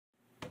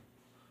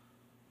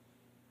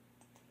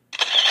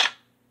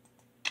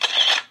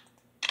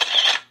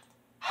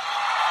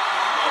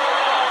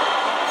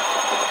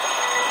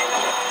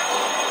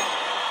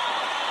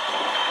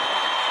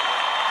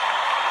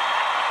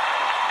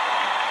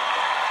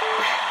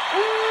Good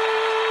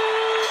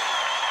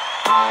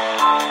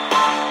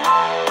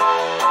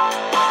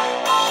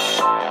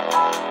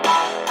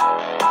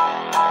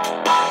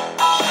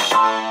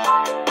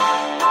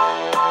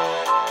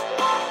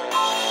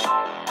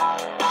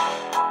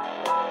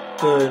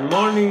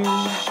morning.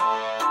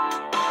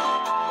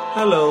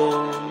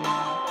 Hello.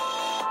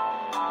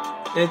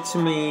 It's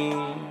me,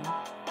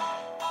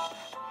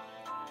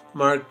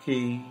 Marc.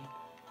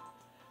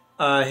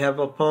 I have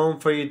a poem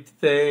for you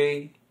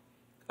today,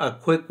 a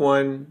quick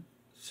one,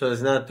 so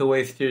as not to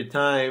waste your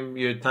time.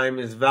 Your time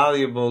is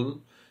valuable.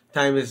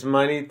 Time is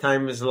money.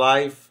 Time is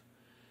life.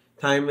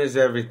 Time is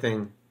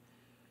everything.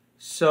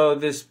 So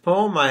this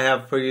poem I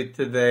have for you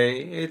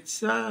today,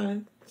 it's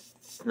not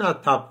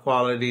top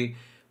quality,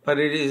 but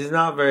it is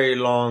not very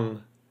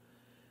long.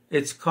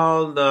 It's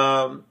called,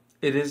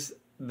 it is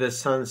The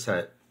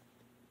Sunset.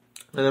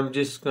 And I'm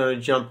just going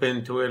to jump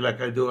into it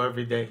like I do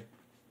every day.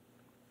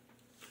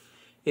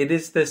 It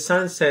is the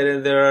sunset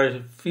and there are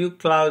a few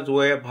clouds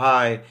way up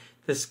high.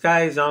 The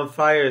sky is on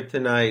fire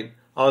tonight,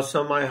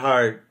 also my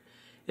heart.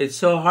 It's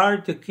so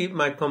hard to keep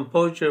my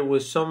composure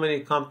with so many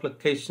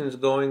complications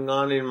going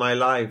on in my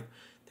life.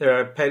 There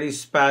are petty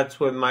spats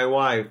with my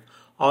wife,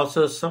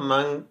 also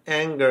some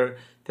anger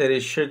that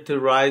is sure to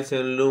rise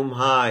and loom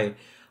high.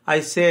 I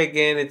say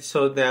again, it's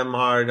so damn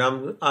hard.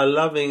 I'm a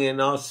loving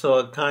and also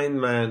a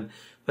kind man,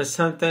 but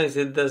sometimes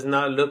it does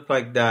not look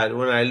like that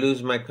when I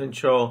lose my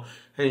control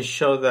and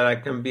show that I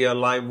can be a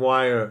live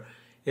wire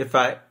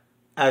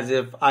as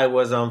if I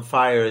was on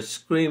fire,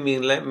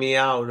 screaming, let me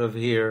out of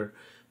here.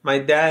 My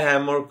dad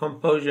had more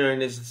composure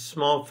in his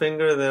small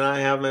finger than I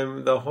have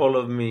in the whole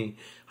of me.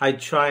 I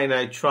try,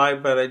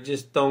 but I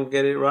just don't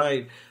get it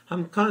right.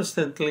 I'm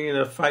constantly in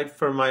a fight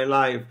for my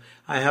life.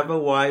 I have a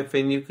wife,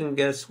 and you can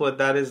guess what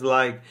that is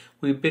like.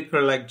 We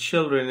bicker like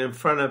children in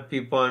front of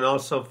people and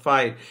also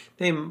fight.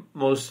 They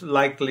most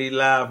likely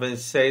laugh and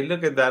say,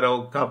 look at that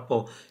old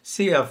couple.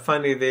 See how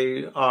funny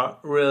they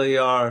really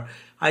are.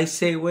 I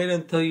say, wait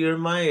until you're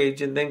my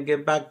age and then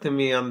get back to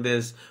me on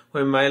this.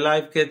 When my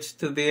life gets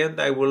to the end,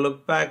 I will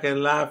look back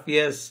and laugh,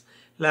 yes,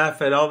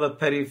 laugh at all the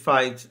petty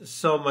fights.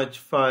 So much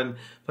fun.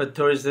 But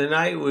towards the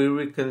night, we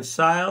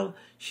reconcile.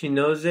 She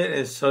knows it,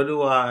 and so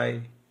do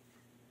I.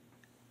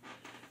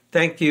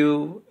 Thank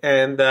you.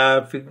 And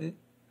if you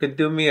could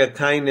do me a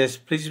kindness,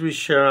 please be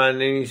sure on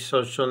any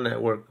social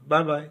network.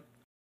 Bye-bye.